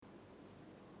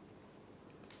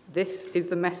This is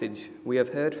the message we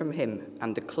have heard from him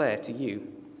and declare to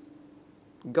you.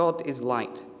 God is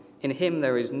light. In him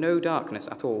there is no darkness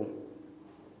at all.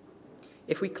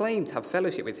 If we claim to have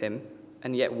fellowship with him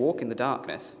and yet walk in the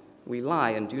darkness, we lie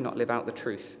and do not live out the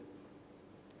truth.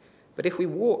 But if we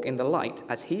walk in the light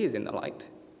as he is in the light,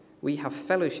 we have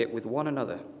fellowship with one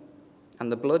another,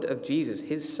 and the blood of Jesus,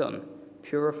 his Son,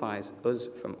 purifies us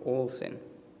from all sin.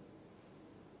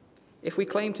 If we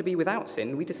claim to be without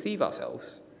sin, we deceive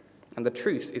ourselves, and the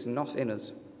truth is not in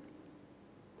us.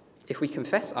 If we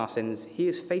confess our sins, he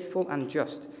is faithful and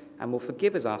just, and will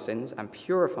forgive us our sins and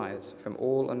purify us from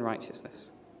all unrighteousness.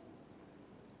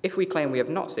 If we claim we have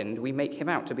not sinned, we make him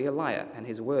out to be a liar, and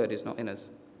his word is not in us.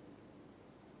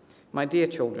 My dear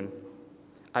children,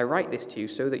 I write this to you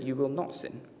so that you will not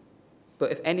sin.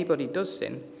 But if anybody does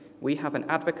sin, we have an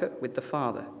advocate with the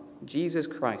Father, Jesus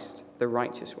Christ, the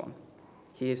righteous one.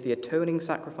 He is the atoning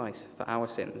sacrifice for our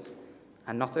sins,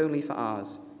 and not only for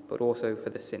ours, but also for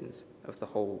the sins of the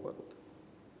whole world.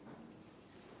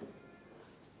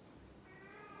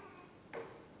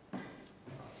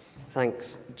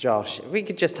 Thanks, Josh. If we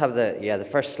could just have the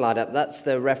first slide up. That's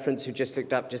the reference we just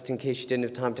looked up, just in case you didn't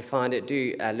have time to find it.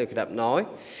 Do look it up now.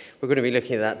 We're going to be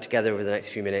looking at that together over the next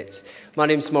few minutes. My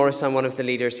name's Maurice. I'm one of the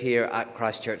leaders here at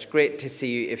Christchurch. Great to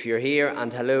see you if you're here,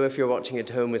 and hello if you're watching at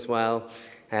home as well.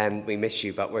 We miss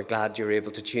you, but we're glad you're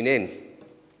able to tune in.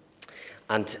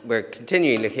 And we're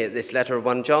continuing looking at this letter of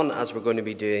 1 John, as we're going to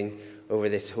be doing over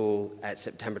this whole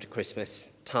September to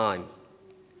Christmas time.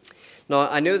 Now,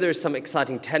 I know there's some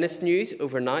exciting tennis news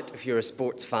overnight if you're a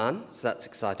sports fan, so that's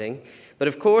exciting. But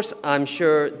of course, I'm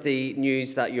sure the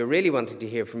news that you're really wanting to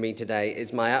hear from me today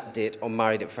is my update on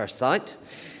Married at First Sight,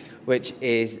 which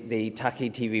is the tacky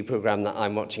TV programme that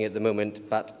I'm watching at the moment,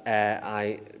 but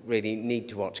I really need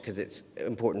to watch because it's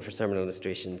important for sermon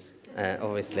illustrations,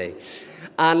 obviously.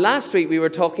 And last week we were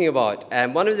talking about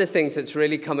one of the things that's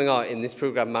really coming out in this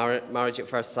programme, Marriage at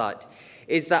First Sight,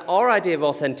 is that our idea of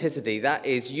authenticity, that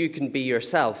is, you can be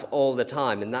yourself all the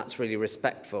time, and that's really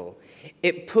respectful.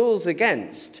 It pulls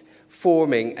against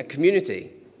forming a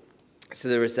community. So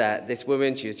there was this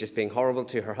woman, she was just being horrible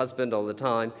to her husband all the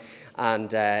time,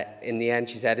 and in the end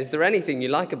she said, "Is there anything you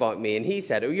like about me?" And he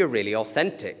said, "Oh, you're really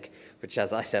authentic," which,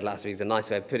 as I said last week, is a nice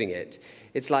way of putting it.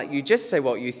 It's like you just say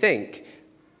what you think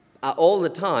all the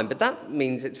time, but that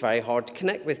means it's very hard to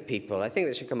connect with people. I think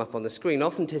that should come up on the screen.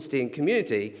 Authenticity and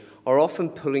community are often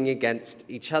pulling against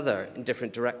each other in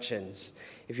different directions.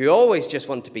 If you always just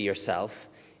want to be yourself,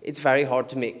 it's very hard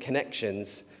to make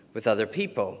connections with other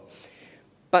people.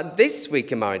 But this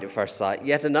week in Married at First Sight,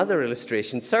 yet another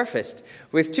illustration surfaced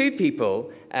with two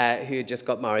people who had just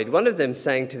got married, one of them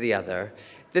saying to the other,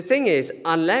 "The thing is,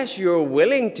 unless you're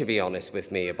willing to be honest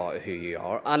with me about who you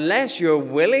are, unless you're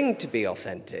willing to be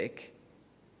authentic,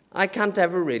 I can't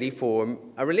ever really form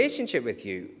a relationship with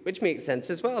you," which makes sense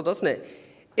as well, doesn't it?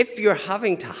 If you're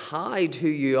having to hide who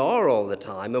you are all the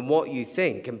time and what you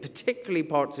think, and particularly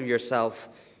parts of yourself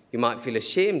you might feel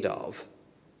ashamed of,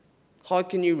 how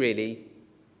can you really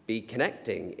be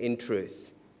connecting in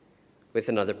truth with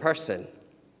another person?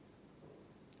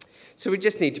 So we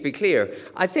just need to be clear.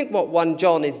 I think what 1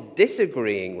 John is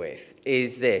disagreeing with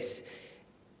is this,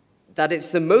 that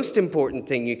it's the most important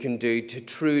thing you can do to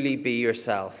truly be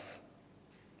yourself.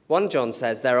 1 John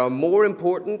says there are more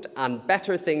important and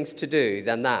better things to do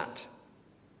than that.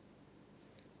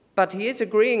 But he is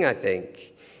agreeing, I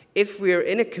think. If we're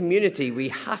in a community, we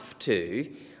have to,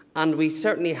 and we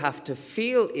certainly have to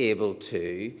feel able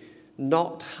to,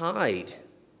 not hide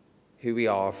who we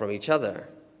are from each other.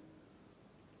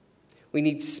 We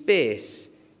need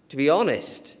space to be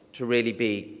honest, to really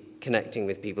be connecting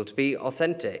with people, to be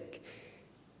authentic.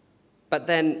 But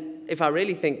then, if I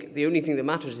really think the only thing that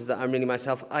matters is that I'm really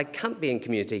myself, I can't be in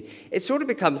community. It sort of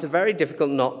becomes a very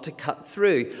difficult knot to cut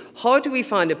through. How do we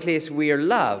find a place we are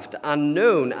loved and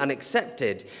known and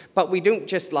accepted, but we don't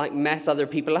just mess other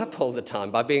people up all the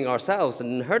time by being ourselves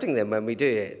and hurting them when we do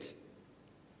it?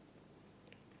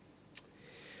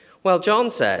 Well, John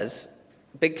says,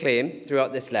 big claim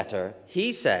throughout this letter,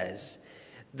 he says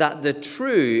that the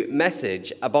true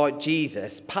message about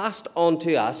Jesus passed on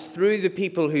to us through the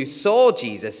people who saw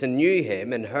Jesus and knew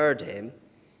him and heard him,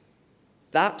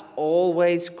 that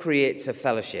always creates a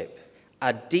fellowship,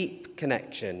 a deep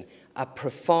connection, a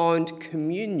profound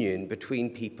communion between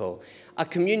people, a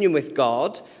communion with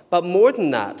God. But more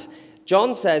than that,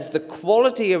 John says the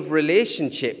quality of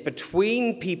relationship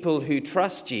between people who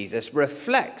trust Jesus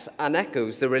reflects and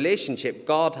echoes the relationship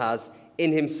God has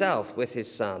in himself with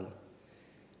his Son.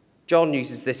 John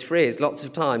uses this phrase lots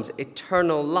of times,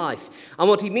 eternal life. And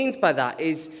what he means by that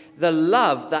is the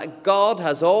love that God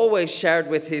has always shared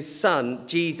with his Son,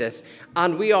 Jesus,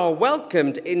 and we are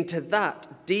welcomed into that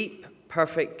deep,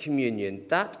 perfect communion.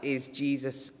 That is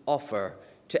Jesus' offer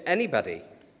to anybody.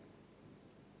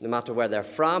 No matter where they're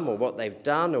from or what they've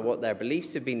done or what their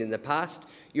beliefs have been in the past,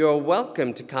 you're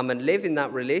welcome to come and live in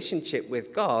that relationship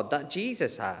with God that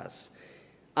Jesus has.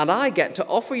 And I get to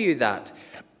offer you that,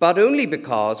 but only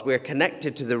because we're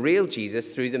connected to the real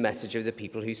Jesus through the message of the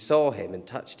people who saw him and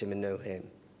touched him and know him.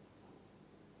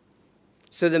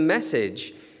 So the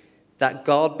message that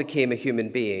God became a human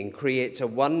being creates a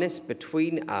oneness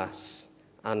between us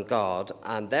and God,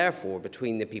 and therefore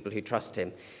between the people who trust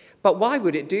him. But why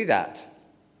would it do that?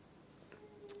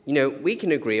 You know, we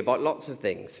can agree about lots of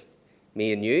things.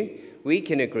 Me and you, we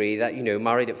can agree that,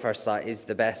 Married at First Sight is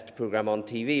the best program on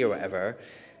TV or whatever.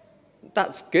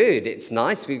 That's good. It's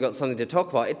nice. We've got something to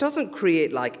talk about. It doesn't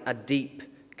create like a deep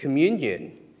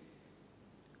communion.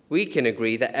 We can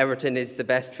agree that Everton is the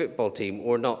best football team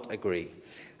or not agree.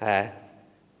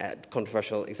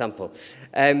 Controversial example.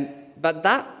 But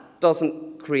that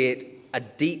doesn't create a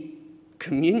deep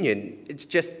communion. It's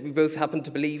just we both happen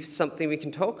to believe something we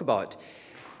can talk about.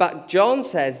 But John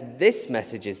says this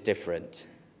message is different.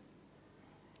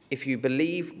 If you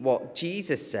believe what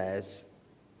Jesus says,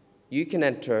 you can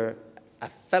enter a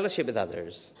fellowship with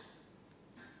others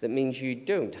that means you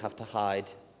don't have to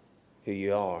hide who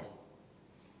you are.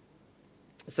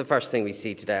 It's the first thing we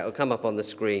see today. It'll come up on the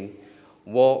screen.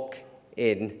 Walk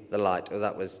in the light. Oh,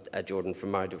 that was Jordan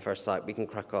from Married at First Sight. We can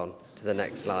crack on to the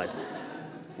next slide.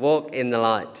 Walk in the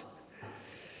light.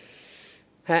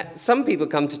 Some people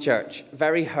come to church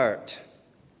very hurt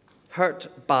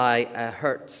by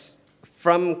hurts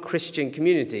from Christian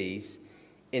communities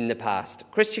in the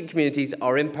past. Christian communities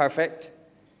are imperfect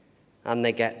and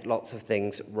they get lots of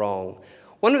things wrong.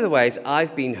 One of the ways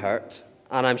I've been hurt,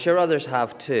 and I'm sure others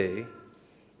have too,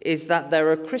 is that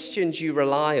there are Christians you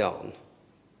rely on,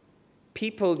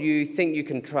 people you think you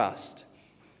can trust,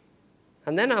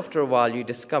 and then after a while you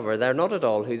discover they're not at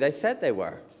all who they said they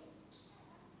were.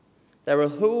 There are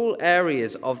whole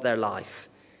areas of their life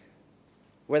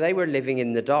where they were living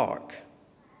in the dark.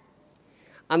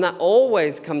 And that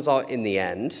always comes out in the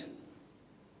end,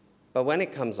 but when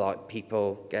it comes out,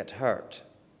 people get hurt.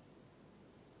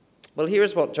 Well,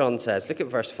 here's what John says. Look at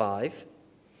verse 5.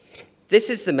 This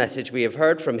is the message we have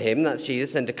heard from him, that's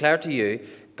Jesus, and declare to you,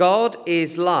 God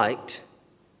is light,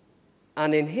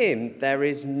 and in him there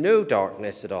is no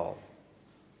darkness at all.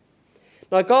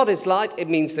 Now, God is light. It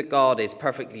means that God is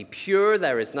perfectly pure.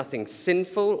 There is nothing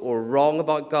sinful or wrong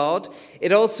about God.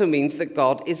 It also means that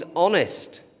God is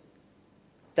honest.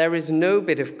 There is no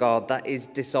bit of God that is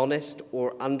dishonest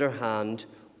or underhand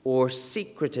or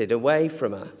secreted away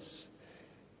from us.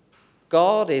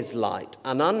 God is light,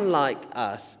 and unlike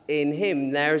us, in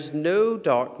him there's no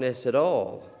darkness at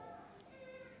all.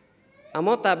 And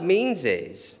what that means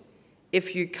is,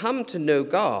 if you come to know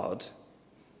God,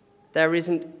 there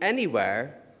isn't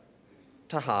anywhere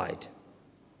to hide.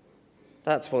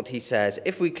 That's what he says.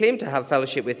 If we claim to have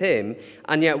fellowship with him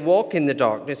and yet walk in the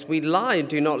darkness, we lie and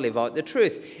do not live out the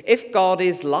truth. If God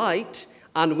is light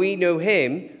and we know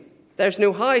him, there's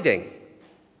no hiding.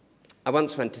 I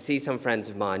once went to see some friends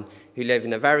of mine who live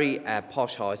in a very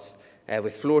posh house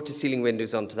with floor-to-ceiling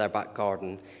windows onto their back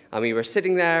garden. And we were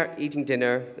sitting there eating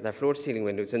dinner with their floor-to-ceiling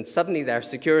windows, and suddenly their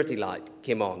security light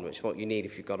came on, which is what you need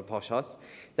if you've got a posh house.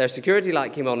 Their security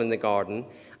light came on in the garden,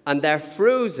 and there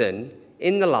frozen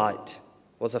in the light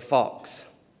was a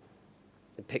fox.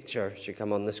 The picture should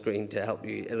come on the screen to help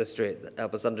you illustrate,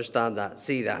 help us understand that,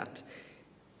 see that.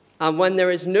 And when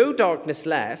there is no darkness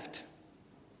left,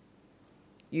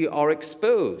 you are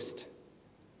exposed,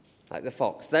 like the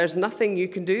fox. There's nothing you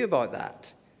can do about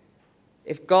that.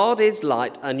 If God is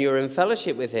light and you're in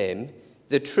fellowship with him,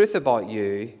 the truth about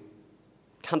you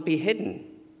can't be hidden.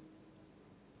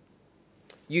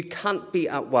 You can't be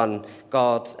at one,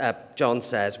 John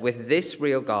says, with this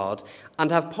real God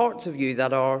and have parts of you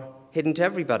that are hidden to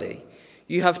everybody.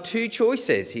 You have two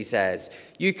choices, he says.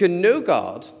 You can know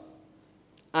God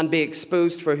and be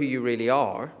exposed for who you really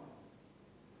are,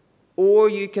 or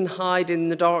you can hide in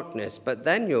the darkness, but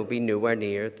then you'll be nowhere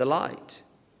near the light.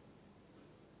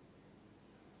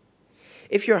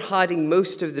 If you're hiding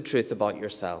most of the truth about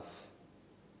yourself,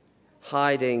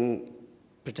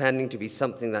 pretending to be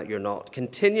something that you're not,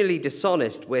 continually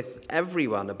dishonest with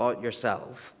everyone about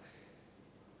yourself,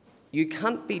 you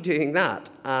can't be doing that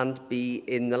and be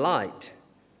in the light.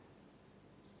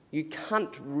 You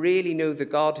can't really know the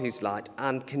God who's light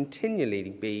and continually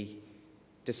be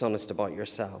dishonest about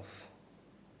yourself.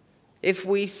 If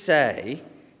we say,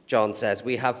 John says,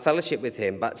 we have fellowship with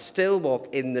him, but still walk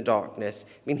in the darkness.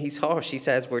 I mean, he's harsh. He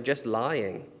says we're just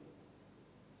lying.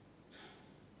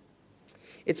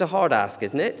 It's a hard ask,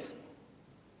 isn't it?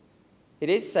 It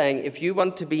is saying if you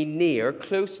want to be near,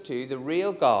 close to the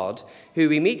real God who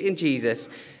we meet in Jesus,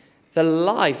 the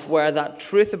life where that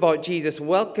truth about Jesus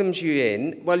welcomes you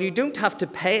in, well, you don't have to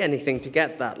pay anything to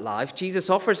get that life. Jesus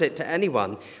offers it to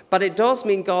anyone. But it does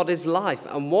mean God is life,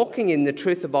 and walking in the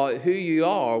truth about who you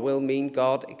are will mean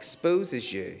God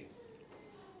exposes you.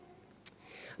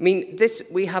 I mean,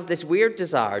 we have this weird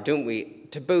desire, don't we,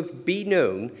 to both be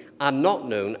known and not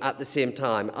known at the same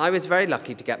time. I was very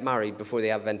lucky to get married before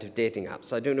the advent of dating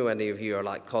apps. I don't know any of you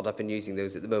are caught up in using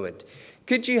those at the moment.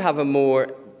 Could you have a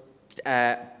more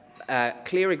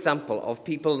clear example of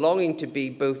people longing to be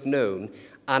both known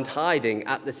and hiding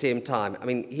at the same time? I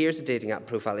mean, here's a dating app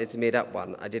profile. It's a made-up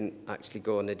one. I didn't actually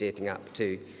go on a dating app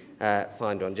to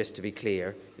find one, just to be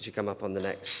clear. It should come up on the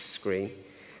next screen.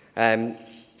 The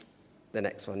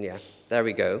next one, yeah. There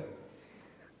we go.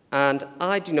 And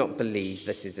I do not believe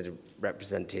this is a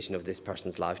representation of this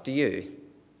person's life. Do you?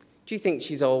 Do you think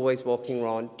she's always walking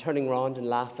around, turning around and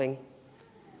laughing?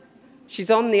 She's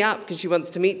on the app because she wants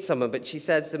to meet someone, but she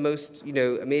says the most,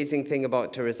 amazing thing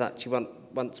about her is that she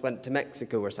once went to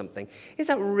Mexico or something. Is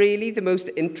that really the most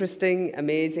interesting,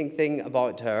 amazing thing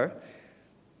about her?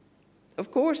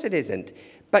 Of course it isn't.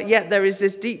 But yet there is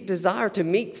this deep desire to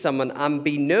meet someone and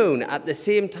be known at the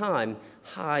same time.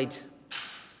 Hide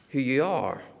who you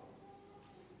are.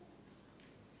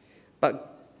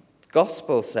 But the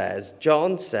gospel says,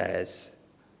 John says,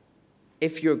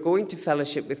 if you're going to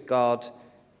fellowship with God,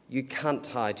 you can't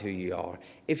hide who you are.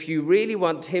 If you really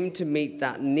want him to meet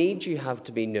that need you have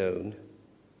to be known,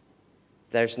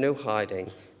 there's no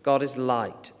hiding. God is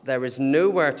light. There is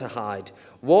nowhere to hide.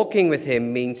 Walking with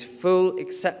him means full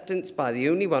acceptance by the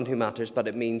only one who matters, but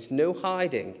it means no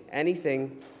hiding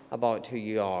anything about who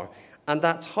you are. And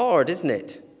that's hard, isn't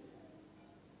it?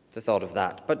 The thought of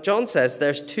that. But John says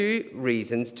there's two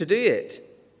reasons to do it.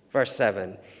 Verse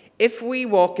 7. If we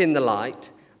walk in the light,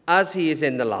 as he is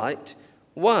in the light,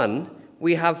 one,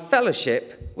 we have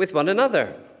fellowship with one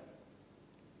another.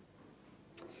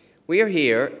 We are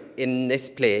here in this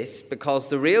place because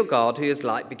the real God who is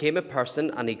light became a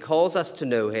person and he calls us to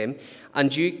know him,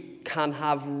 and you can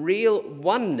have real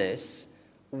oneness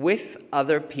with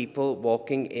other people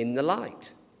walking in the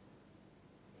light.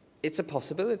 It's a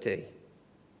possibility.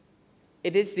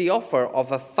 It is the offer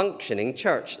of a functioning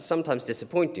church, sometimes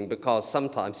disappointing because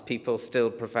sometimes people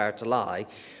still prefer to lie.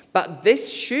 But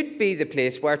this should be the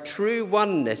place where true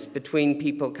oneness between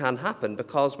people can happen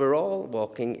because we're all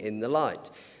walking in the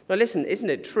light. Now listen, isn't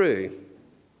it true?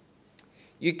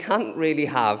 You can't really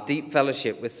have deep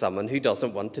fellowship with someone who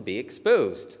doesn't want to be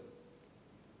exposed.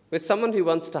 With someone who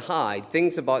wants to hide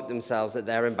things about themselves that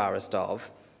they're embarrassed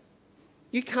of,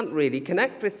 you can't really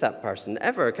connect with that person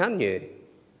ever, can you?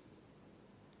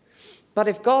 But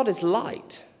if God is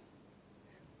light,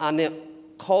 and it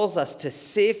calls us to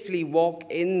safely walk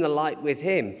in the light with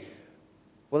him,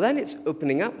 well, then it's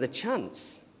opening up the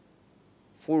chance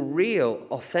for real,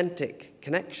 authentic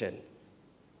connection.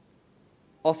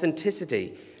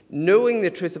 Authenticity. Knowing the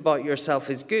truth about yourself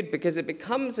is good because it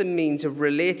becomes a means of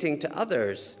relating to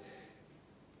others.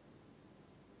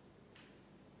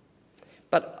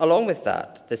 But along with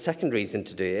that, the second reason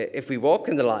to do it, if we walk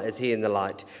in the light as he in the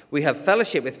light, we have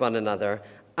fellowship with one another,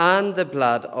 and the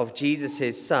blood of Jesus,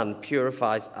 his son,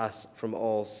 purifies us from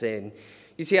all sin.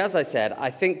 You see, as I said, I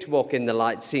think to walk in the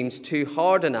light seems too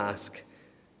hard an ask.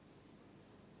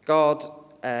 God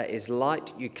is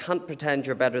light. You can't pretend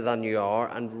you're better than you are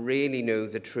and really know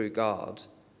the true God.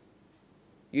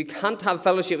 You can't have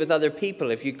fellowship with other people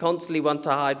if you constantly want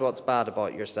to hide what's bad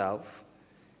about yourself.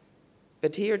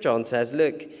 But here John says,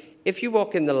 look, if you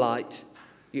walk in the light,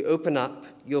 you open up,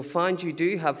 you'll find you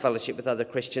do have fellowship with other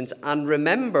Christians. And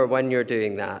remember when you're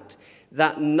doing that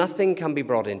nothing can be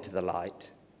brought into the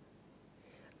light.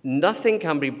 Nothing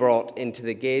can be brought into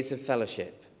the gaze of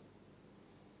fellowship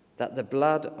that the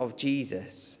blood of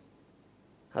Jesus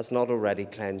has not already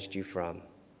cleansed you from.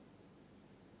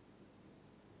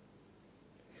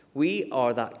 We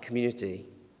are that community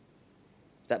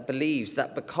that believes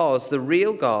that because the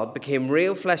real God became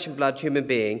real flesh and blood human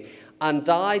being and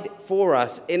died for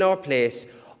us in our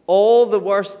place, all the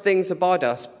worst things about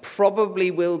us probably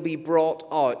will be brought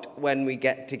out when we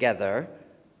get together.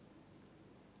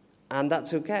 And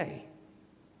that's okay,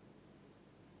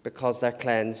 because they're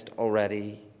cleansed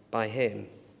already by him.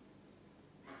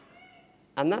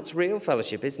 And that's real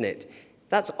fellowship, isn't it?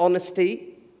 That's honesty,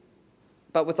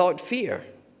 but without fear.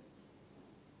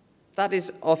 That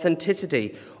is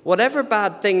authenticity. Whatever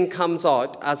bad thing comes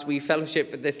out as we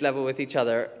fellowship at this level with each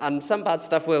other, and some bad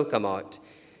stuff will come out,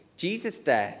 Jesus'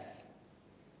 death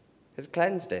has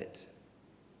cleansed it.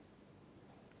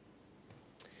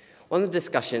 One of the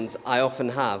discussions I often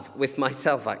have with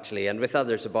myself, actually, and with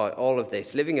others about all of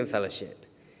this, living in fellowship,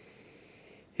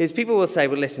 is people will say,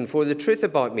 well, listen, for the truth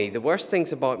about me, the worst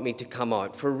things about me to come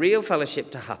out, for real fellowship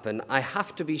to happen, I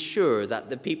have to be sure that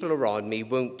the people around me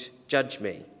won't judge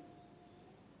me.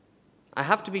 I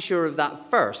have to be sure of that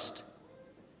first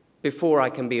before I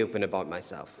can be open about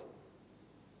myself.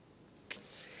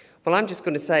 Well, I'm just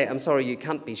going to say, I'm sorry, you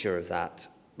can't be sure of that,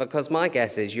 because my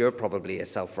guess is you're probably a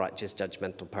self-righteous,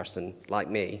 judgmental person like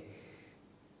me.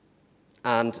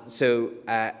 And so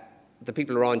the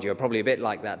people around you are probably a bit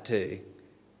like that too.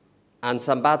 And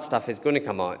some bad stuff is going to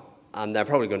come out, and they're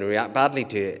probably going to react badly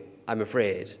to it, I'm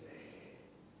afraid.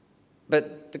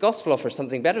 But the gospel offers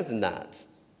something better than that.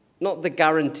 Not the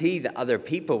guarantee that other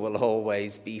people will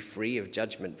always be free of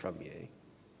judgment from you.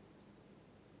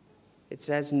 It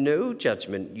says no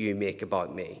judgment you make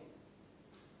about me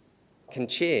can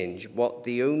change what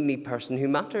the only person who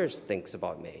matters thinks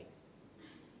about me,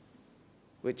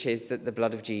 which is that the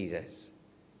blood of Jesus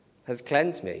has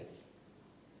cleansed me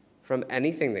from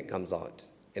anything that comes out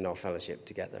in our fellowship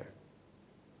together.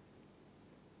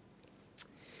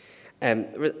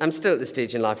 I'm still at the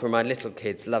stage in life where my little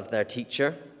kids love their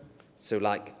teacher. So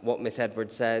like what Miss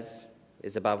Edwards says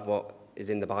is above what is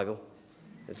in the Bible.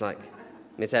 It's like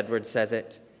Miss Edwards says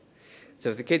it. So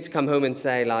if the kids come home and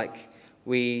say like,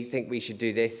 we think we should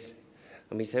do this,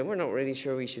 and we say, we're not really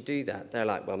sure we should do that. They're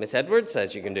like, well, Miss Edwards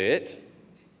says you can do it.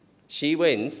 She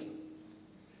wins.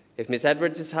 If Miss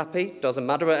Edwards is happy, doesn't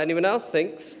matter what anyone else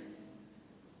thinks.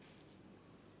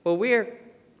 Well, we're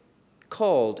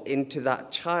called into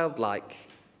that childlike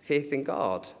faith in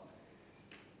God.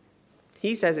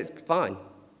 He says it's fine.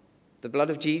 The blood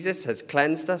of Jesus has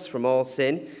cleansed us from all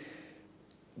sin.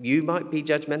 You might be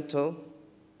judgmental.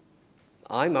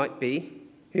 I might be.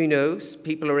 Who knows?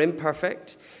 People are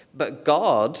imperfect. But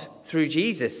God, through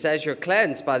Jesus, says you're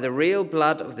cleansed by the real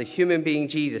blood of the human being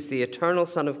Jesus, the eternal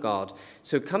Son of God.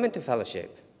 So come into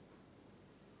fellowship,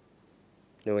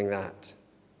 knowing that.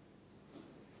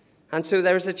 And so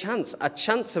there is a chance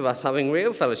of us having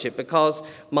real fellowship, because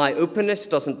my openness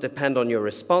doesn't depend on your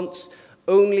response,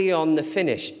 only on the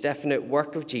finished, definite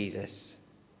work of Jesus,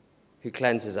 who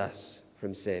cleanses us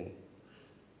from sin.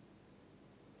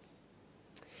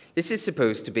 This is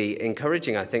supposed to be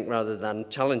encouraging, I think, rather than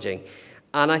challenging.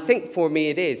 And I think for me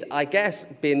it is. I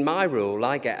guess, being my role,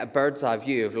 I get a bird's eye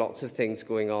view of lots of things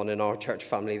going on in our church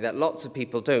family that lots of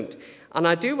people don't. And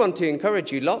I do want to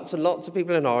encourage you, lots and lots of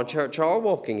people in our church are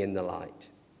walking in the light.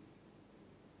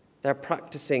 They're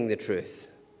practicing the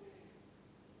truth.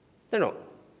 They're not,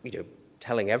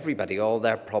 telling everybody all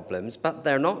their problems, but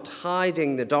they're not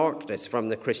hiding the darkness from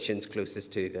the Christians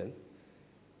closest to them.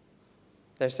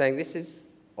 They're saying, this is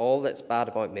all that's bad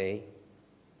about me.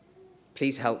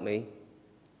 Please help me.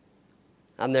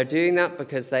 And they're doing that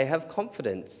because they have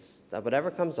confidence that whatever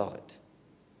comes out,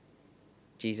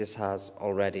 Jesus has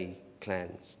already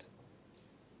cleansed.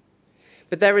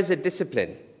 But there is a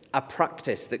discipline, a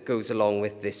practice that goes along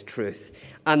with this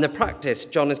truth. And the practice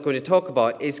John is going to talk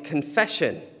about is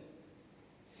confession.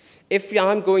 If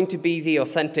I'm going to be the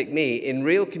authentic me in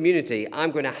real community,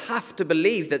 I'm going to have to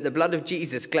believe that the blood of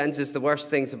Jesus cleanses the worst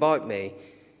things about me.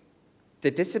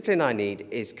 The discipline I need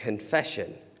is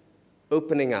confession,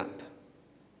 opening up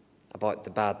about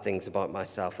the bad things about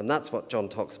myself. And that's what John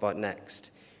talks about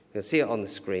next. You'll see it on the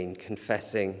screen,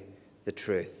 confessing the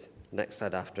truth. Next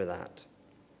slide after that.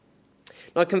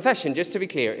 Now, confession, just to be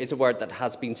clear, is a word that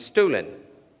has been stolen.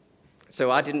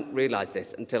 So I didn't realize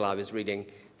this until I was reading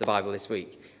the Bible this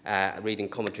week, reading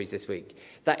commentaries this week,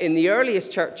 that in the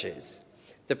earliest churches,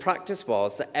 the practice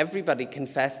was that everybody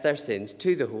confessed their sins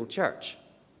to the whole church.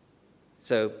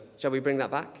 So, shall we bring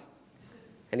that back?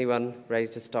 Anyone ready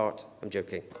to start? I'm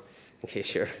joking, in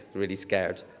case you're really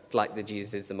scared. Like the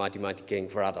Jesus is the mighty, mighty King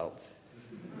for adults.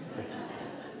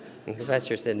 Confess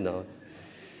your sin now.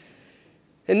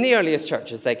 In the earliest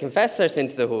churches, they confessed their sin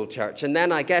to the whole church, and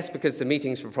then I guess because the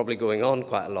meetings were probably going on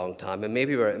quite a long time, and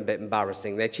maybe were a bit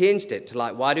embarrassing, they changed it to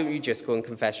why don't you just go and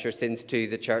confess your sins to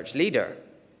the church leader?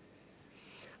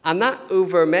 And that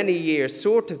over many years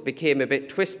sort of became a bit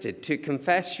twisted, to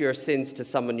confess your sins to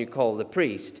someone you call the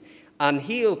priest, and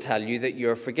he'll tell you that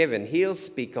you're forgiven. He'll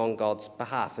speak on God's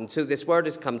behalf. And so this word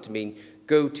has come to mean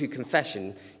go to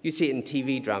confession. You see it in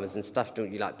TV dramas and stuff,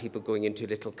 don't you? Like people going into a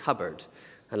little cupboard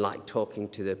and talking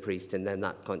to the priest, and then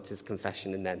that counts as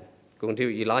confession, and then go and do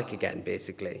what you like again,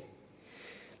 basically.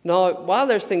 Now, while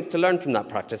there's things to learn from that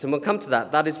practice, and we'll come to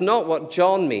that, that is not what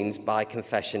John means by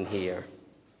confession here.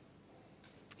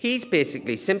 He's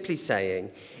basically simply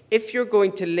saying, if you're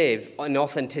going to live in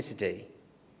authenticity,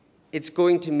 it's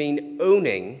going to mean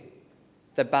owning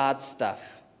the bad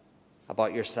stuff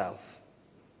about yourself.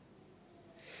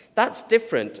 That's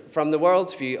different from the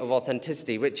world's view of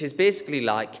authenticity, which is basically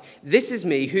like, this is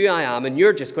me, who I am, and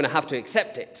you're just going to have to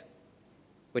accept it,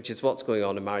 which is what's going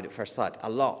on in Married at First Sight a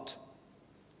lot.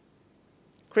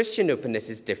 Christian openness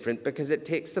is different because it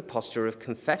takes the posture of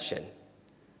confession.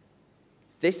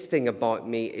 This thing about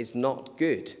me is not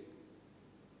good,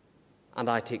 and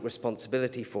I take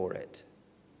responsibility for it.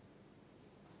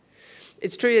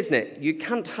 It's true, isn't it? You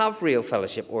can't have real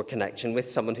fellowship or connection with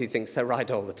someone who thinks they're right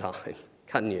all the time,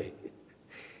 can you?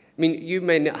 I mean, you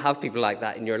may not have people like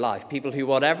that in your life, people who,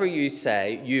 whatever you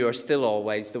say, you are still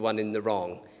always the one in the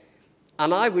wrong.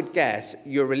 And I would guess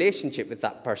your relationship with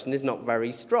that person is not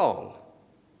very strong.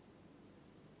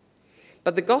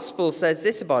 But the gospel says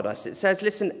this about us. It says,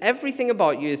 listen, everything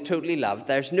about you is totally loved.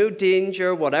 There's no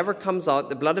danger. Whatever comes out,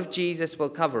 the blood of Jesus will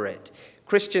cover it.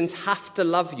 Christians have to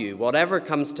love you, whatever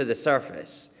comes to the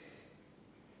surface.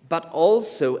 But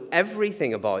also,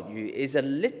 everything about you is a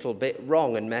little bit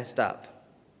wrong and messed up.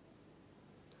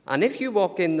 And if you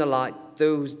walk in the light,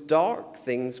 those dark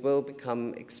things will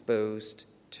become exposed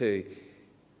too.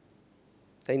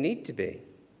 They need to be.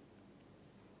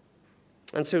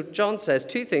 And so John says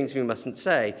two things we mustn't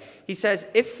say. He says,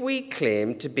 if we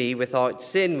claim to be without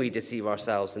sin, we deceive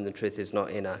ourselves and the truth is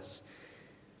not in us.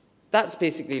 That's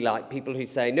basically like people who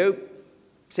say, no,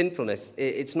 sinfulness,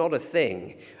 it's not a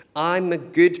thing. I'm a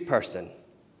good person.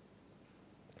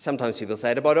 Sometimes people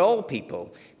say it about all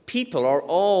people. People are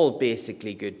all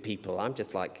basically good people. I'm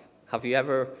just like, have you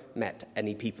ever met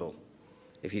any people,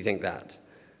 if you think that?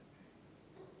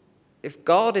 If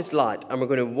God is light and we're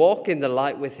going to walk in the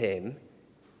light with him,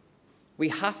 we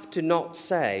have to not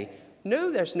say,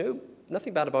 no, there's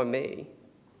nothing bad about me.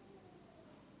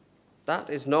 That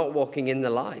is not walking in the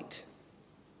light.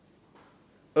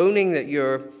 Owning that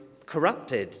you're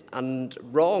corrupted and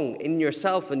wrong in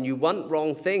yourself and you want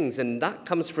wrong things and that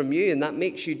comes from you and that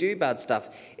makes you do bad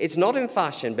stuff. It's not in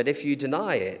fashion, but if you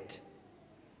deny it,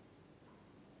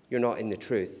 you're not in the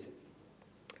truth.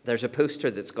 There's a poster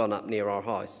that's gone up near our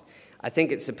house. I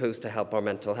think it's supposed to help our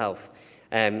mental health.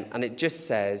 And it just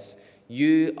says,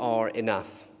 you are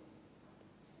enough.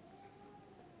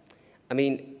 I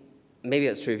mean, maybe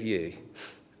that's true of you.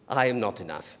 I am not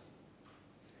enough.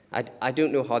 I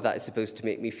don't know how that is supposed to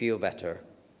make me feel better,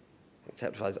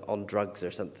 except if I was on drugs or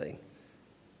something.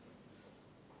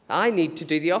 I need to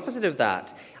do the opposite of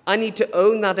that. I need to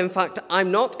own that, in fact, I'm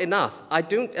not enough.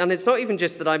 And it's not even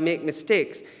just that I make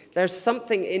mistakes. There's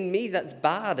something in me that's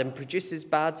bad and produces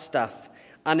bad stuff.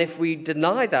 And if we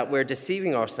deny that, we're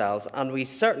deceiving ourselves. And we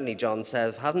certainly, John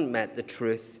says, haven't met the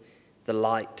truth, the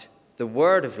light, the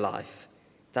word of life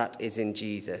that is in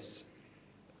Jesus.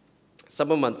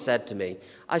 Someone once said to me,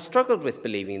 I struggled with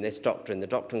believing this doctrine, the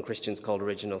doctrine Christians call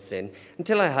original sin,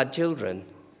 until I had children.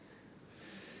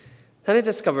 Then I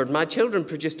discovered my children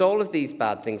produced all of these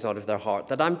bad things out of their heart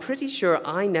that I'm pretty sure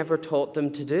I never taught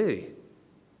them to do.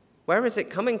 Where is it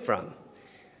coming from?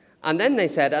 And then they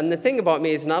said, and the thing about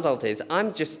me as an adult is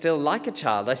I'm just still like a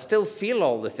child. I still feel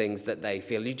all the things that they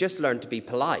feel. You just learn to be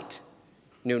polite.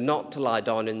 You know, not to lie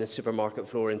down in the supermarket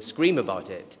floor and scream about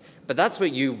it. But that's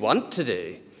what you want to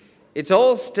do. It's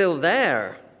all still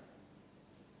there.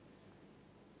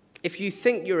 If you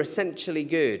think you're essentially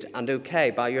good and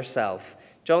okay by yourself,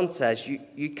 John says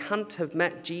you can't have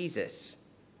met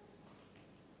Jesus.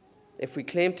 If we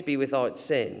claim to be without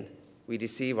sin, we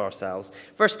deceive ourselves.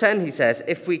 Verse 10, he says,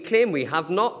 if we claim we have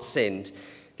not sinned,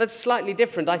 that's slightly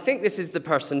different. I think this is the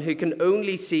person who can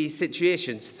only see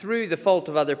situations through the fault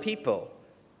of other people.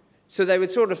 So they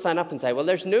would sort of sign up and say, well,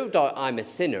 there's no doubt I'm a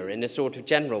sinner in a sort of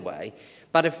general way,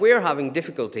 but if we're having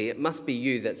difficulty, it must be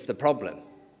you that's the problem.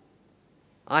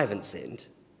 I haven't sinned.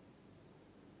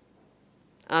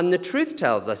 And the truth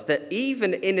tells us that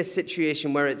even in a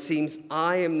situation where it seems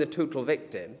I am the total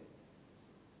victim,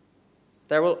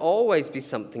 there will always be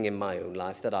something in my own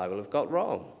life that I will have got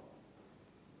wrong.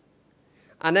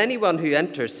 And anyone who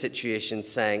enters situations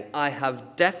saying, I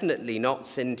have definitely not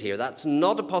sinned here, that's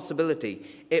not a possibility,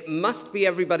 it must be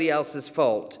everybody else's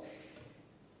fault,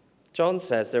 John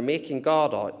says they're making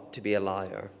God out to be a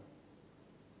liar.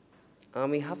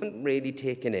 And we haven't really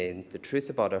taken in the truth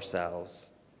about ourselves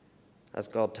as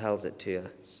God tells it to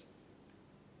us.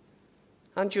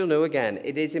 And you'll know again,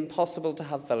 it is impossible to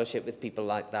have fellowship with people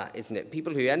like that, isn't it?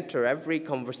 People who enter every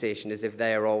conversation as if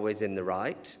they are always in the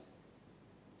right.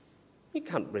 You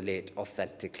can't relate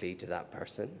authentically to that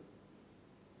person.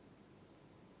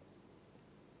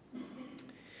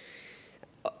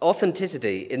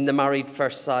 authenticity in the married at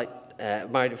first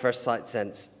sight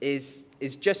sense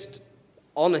is just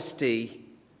honesty.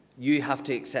 You have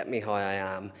to accept me how I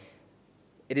am.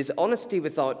 It is honesty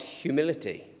without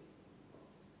humility.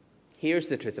 Here's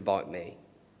the truth about me,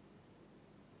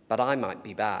 but I might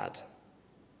be bad.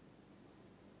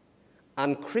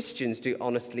 And Christians do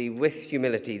honestly with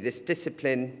humility, this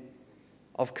discipline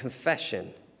of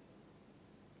confession.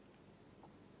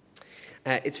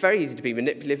 It's very easy to be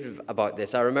manipulative about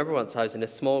this. I remember once I was in a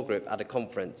small group at a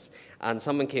conference, and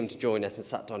someone came to join us and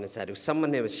sat down and said,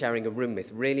 someone I was sharing a room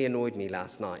with really annoyed me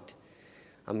last night.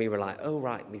 And we were like, oh,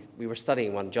 right. We were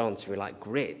studying 1 John, so we were like,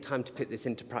 great, time to put this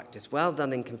into practice. Well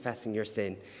done in confessing your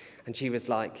sin. And she was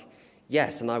like,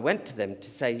 yes. And I went to them to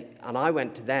say,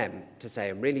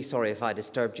 I'm really sorry if I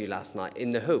disturbed you last night,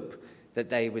 in the hope that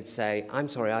they would say, I'm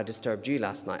sorry I disturbed you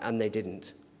last night. And they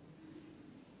didn't.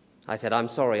 I said, I'm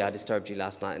sorry I disturbed you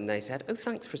last night. And they said, oh,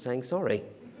 thanks for saying sorry.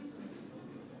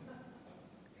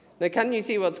 Now, can you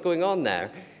see what's going on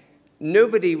there?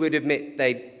 Nobody would admit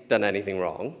they'd done anything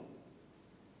wrong.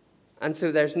 And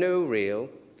so there's no real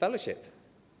fellowship.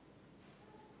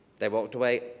 They walked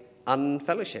away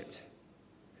unfellowshipped.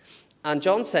 And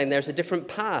John's saying there's a different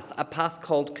path, a path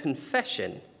called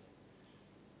confession.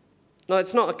 Now,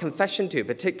 it's not a confession to a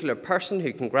particular person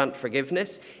who can grant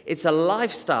forgiveness. It's a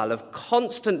lifestyle of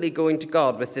constantly going to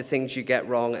God with the things you get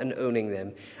wrong and owning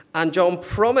them. And John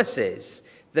promises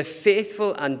the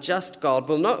faithful and just God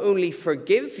will not only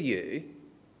forgive you,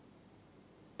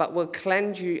 but will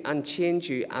cleanse you and change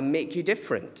you and make you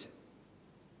different.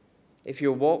 If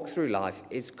your walk through life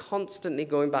is constantly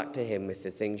going back to him with the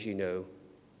things you know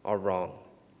are wrong.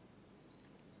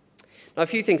 Now, a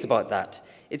few things about that.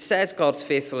 It says God's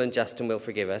faithful and just and will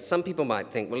forgive us. Some people might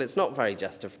think, well, it's not very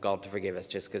just of God to forgive us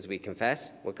just because we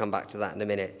confess. We'll come back to that in a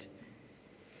minute.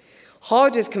 How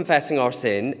does confessing our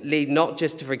sin lead not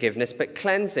just to forgiveness, but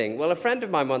cleansing? Well, a friend of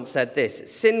mine once said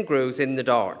this: sin grows in the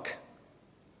dark.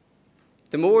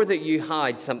 The more that you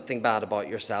hide something bad about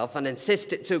yourself and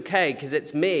insist it's okay because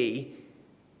it's me,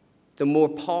 the more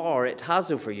power it has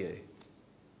over you.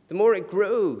 The more it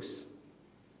grows.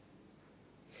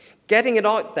 Getting it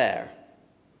out there,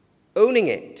 owning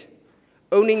it,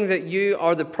 owning that you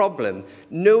are the problem,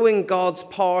 knowing God's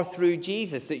power through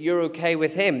Jesus, that you're okay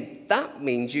with him, that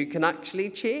means you can actually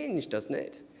change, doesn't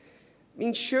it? I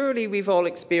mean, surely we've all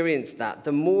experienced that.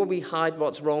 The more we hide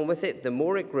what's wrong with it, the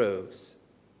more it grows.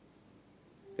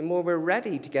 The more we're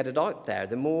ready to get it out there,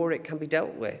 the more it can be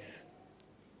dealt with.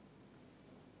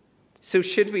 So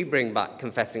should we bring back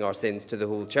confessing our sins to the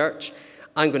whole church?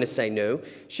 I'm going to say no.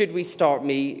 Should we start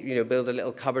build a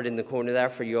little cupboard in the corner there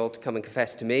for you all to come and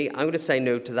confess to me? I'm going to say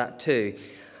no to that too.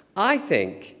 I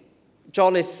think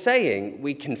John is saying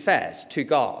we confess to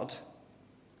God,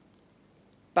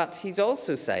 but he's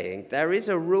also saying there is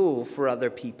a rule for other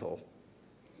people.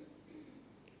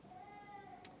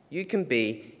 You can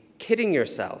be kidding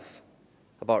yourself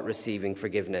about receiving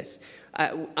forgiveness.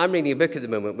 I'm reading a book at the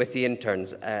moment with the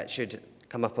interns. Should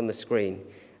come up on the screen.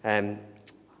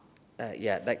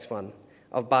 Next one.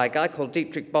 By a guy called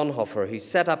Dietrich Bonhoeffer, who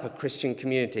set up a Christian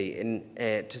community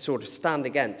to sort of stand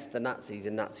against the Nazis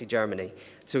in Nazi Germany.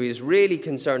 So he was really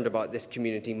concerned about this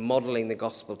community modelling the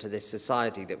gospel to this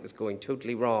society that was going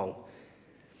totally wrong.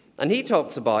 And he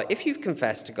talks about, if you've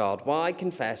confessed to God, why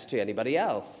confess to anybody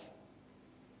else?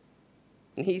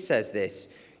 And he says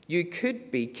this: you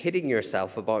could be kidding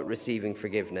yourself about receiving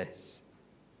forgiveness.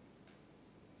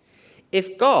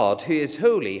 If God, who is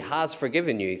holy, has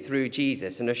forgiven you through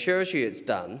Jesus and assures you it's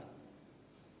done,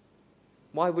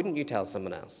 why wouldn't you tell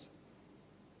someone else?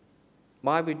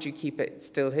 Why would you keep it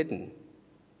still hidden?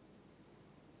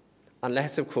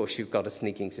 Unless, of course, you've got a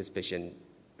sneaking suspicion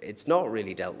it's not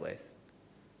really dealt with.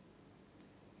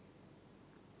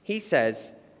 He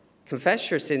says, confess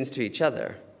your sins to each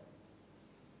other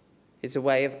is a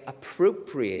way of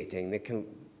appropriating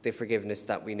the forgiveness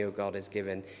that we know God has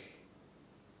given.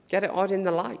 Get it out in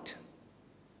the light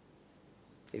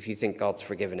if you think God's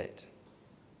forgiven it.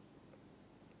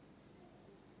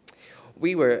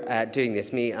 We were doing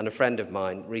this, me and a friend of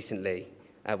mine recently.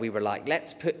 We were like,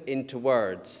 let's put into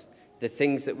words the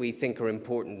things that we think are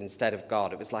important instead of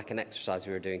God. It was like an exercise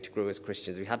we were doing to grow as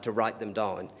Christians. We had to write them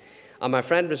down. And my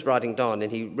friend was writing down,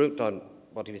 and he wrote down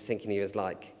what he was thinking. He was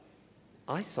like,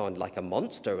 I sound like a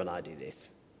monster when I do this.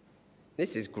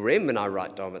 This is grim when I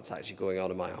write down what's actually going on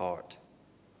in my heart.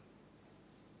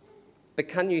 But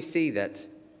can you see that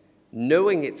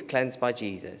knowing it's cleansed by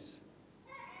Jesus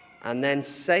and then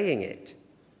saying it,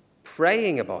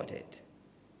 praying about it,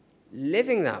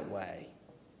 living that way,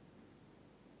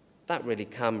 that really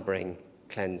can bring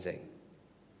cleansing.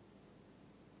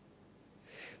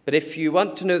 But if you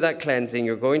want to know that cleansing,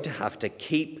 you're going to have to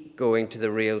keep going to the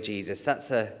real Jesus.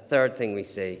 That's a third thing we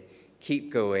see.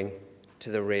 Keep going to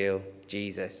the real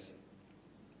Jesus.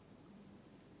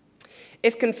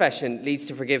 If confession leads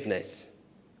to forgiveness,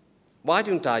 why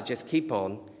don't I just keep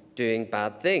on doing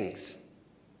bad things?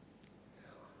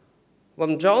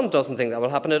 Well, John doesn't think that will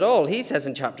happen at all. He says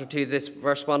in chapter 2, this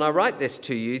verse 1, I write this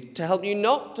to you to help you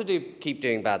not to keep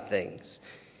doing bad things.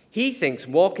 He thinks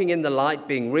walking in the light,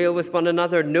 being real with one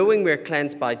another, knowing we're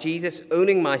cleansed by Jesus,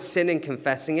 owning my sin and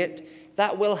confessing it,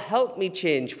 that will help me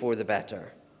change for the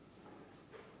better.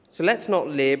 So let's not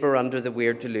labour under the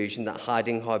weird delusion that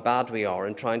hiding how bad we are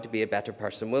and trying to be a better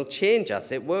person will change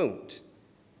us. It won't.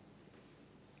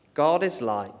 God is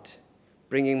light,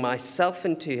 bringing myself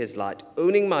into his light,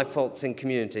 owning my faults in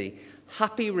community,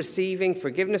 happy receiving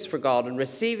forgiveness for God and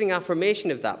receiving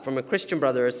affirmation of that from a Christian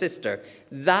brother or sister.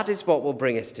 That is what will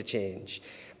bring us to change.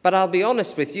 But I'll be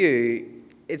honest with you,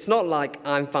 it's not like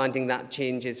I'm finding that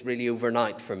change is really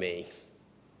overnight for me.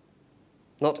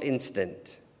 Not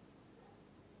instant.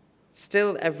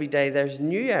 Still, every day there's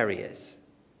new areas.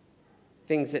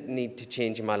 Things that need to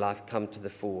change in my life come to the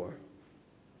fore.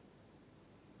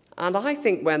 And I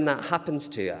think when that happens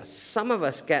to us, some of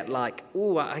us get like,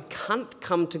 oh, I can't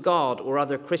come to God or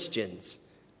other Christians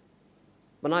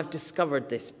when I've discovered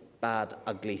this bad,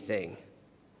 ugly thing.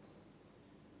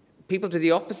 People do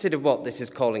the opposite of what this is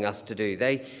calling us to do.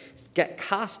 They get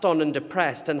cast on and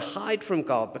depressed and hide from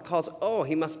God because, oh,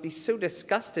 he must be so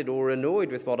disgusted or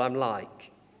annoyed with what I'm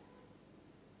like.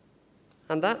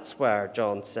 And that's where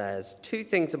John says 2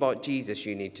 things about Jesus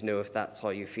you need to know if that's how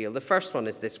you feel. The first one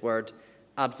is this word,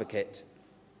 advocate.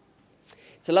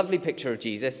 It's a lovely picture of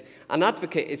Jesus. An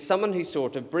advocate is someone who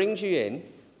sort of brings you in,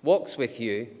 walks with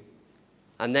you,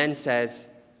 and then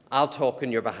says, I'll talk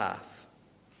on your behalf.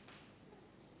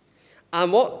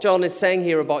 And what John is saying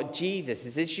here about Jesus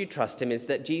is, as you trust him, is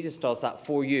that Jesus does that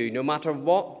for you, no matter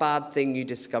what bad thing you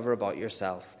discover about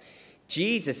yourself.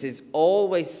 Jesus is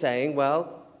always saying,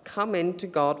 well, come into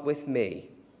God with me.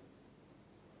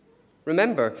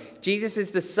 Remember, Jesus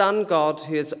is the Son God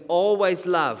who has always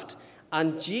loved.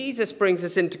 And Jesus brings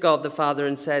us into God the Father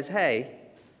and says, hey,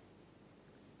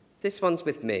 this one's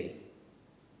with me.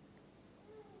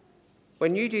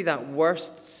 When you do that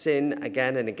worst sin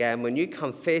again and again, when you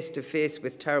come face to face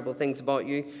with terrible things about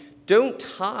you, don't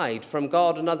hide from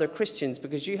God and other Christians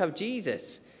because you have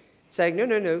Jesus saying,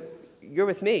 no, you're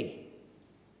with me.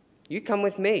 You come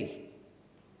with me.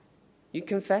 You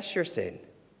confess your sin.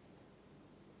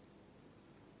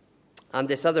 And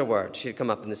this other word should come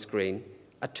up on the screen,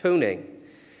 atoning.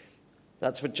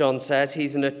 That's what John says.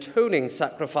 He's an atoning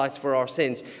sacrifice for our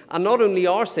sins. And not only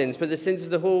our sins, but the sins of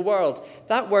the whole world.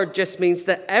 That word just means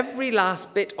that every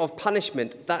last bit of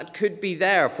punishment that could be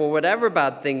there for whatever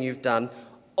bad thing you've done,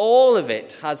 all of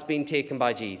it has been taken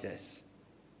by Jesus.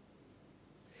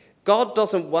 God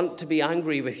doesn't want to be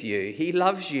angry with you. He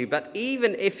loves you. But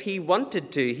even if he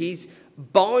wanted to, he's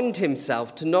bound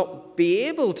himself to not be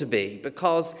able to be,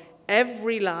 because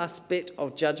every last bit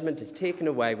of judgment is taken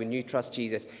away when you trust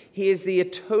Jesus. He is the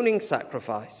atoning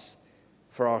sacrifice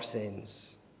for our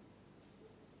sins.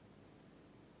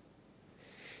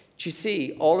 Do you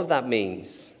see, all of that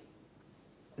means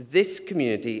this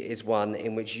community is one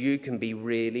in which you can be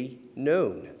really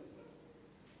known.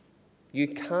 You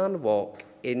can walk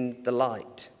in the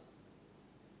light.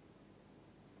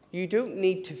 You don't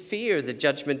need to fear the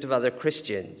judgment of other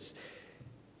Christians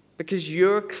because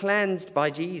you're cleansed by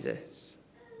Jesus.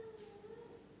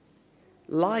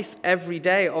 Life every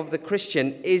day of the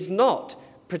Christian is not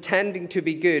pretending to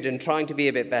be good and trying to be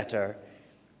a bit better.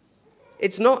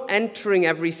 It's not entering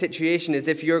every situation as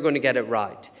if you're going to get it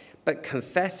right, but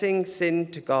confessing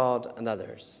sin to God and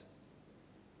others.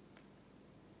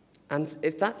 And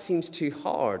if that seems too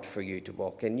hard for you to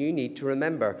walk in, you need to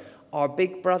remember our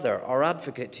big brother, our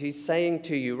advocate, who's saying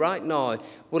to you right now,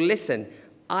 well, listen,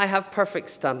 I have perfect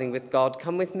standing with God.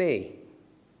 Come with me.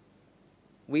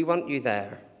 We want you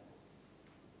there.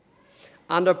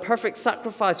 And a perfect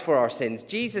sacrifice for our sins.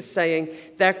 Jesus saying,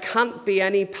 there can't be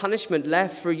any punishment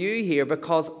left for you here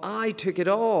because I took it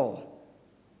all.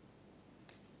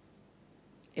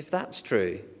 If that's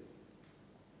true,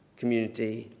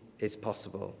 community is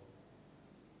possible.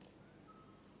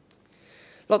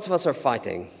 Lots of us are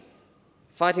fighting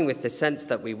with the sense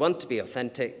that we want to be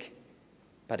authentic,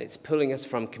 but it's pulling us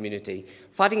from community.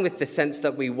 Fighting with the sense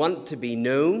that we want to be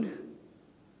known,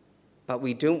 but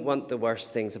we don't want the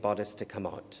worst things about us to come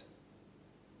out.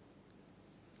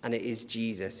 And it is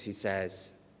Jesus who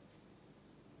says,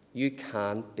 you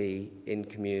can't be in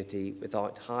community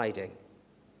without hiding.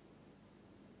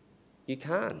 You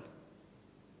can.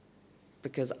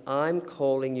 because I'm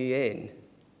calling you in.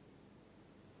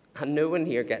 And no one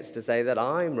here gets to say that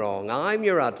I'm wrong. I'm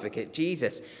your advocate,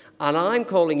 Jesus. And I'm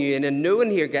calling you in, and no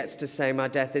one here gets to say my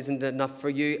death isn't enough for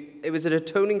you. It was an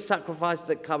atoning sacrifice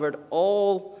that covered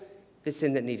all the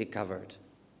sin that needed covered.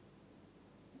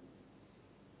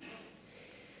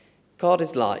 God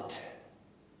is light.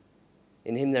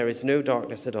 In him there is no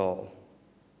darkness at all.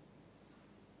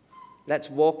 Let's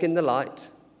walk in the light.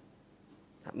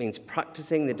 That means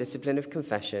practicing the discipline of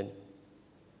confession.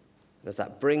 As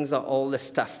that brings out all the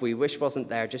stuff we wish wasn't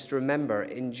there, just remember,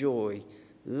 enjoy,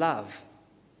 love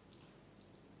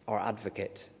our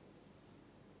advocate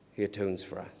who atones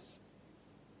for us.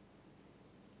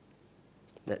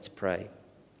 Let's pray.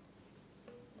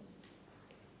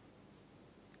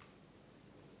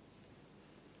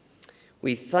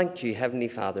 We thank you, Heavenly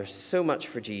Father, so much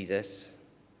for Jesus.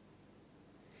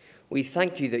 We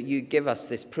thank you that you give us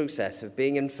this process of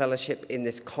being in fellowship in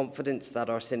this confidence that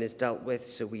our sin is dealt with,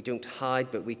 so we don't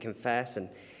hide but we confess, and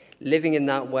living in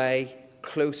that way,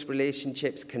 close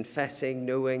relationships, confessing,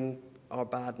 knowing our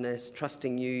badness,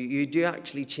 trusting you. You do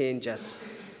actually change us.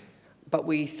 But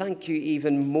we thank you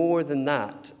even more than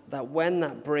that, that when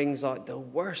that brings out the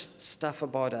worst stuff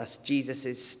about us, Jesus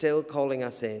is still calling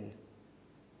us in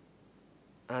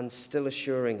and still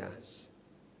assuring us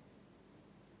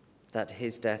that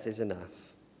his death is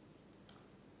enough.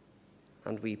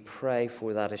 And we pray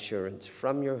for that assurance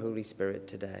from your Holy Spirit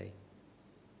today.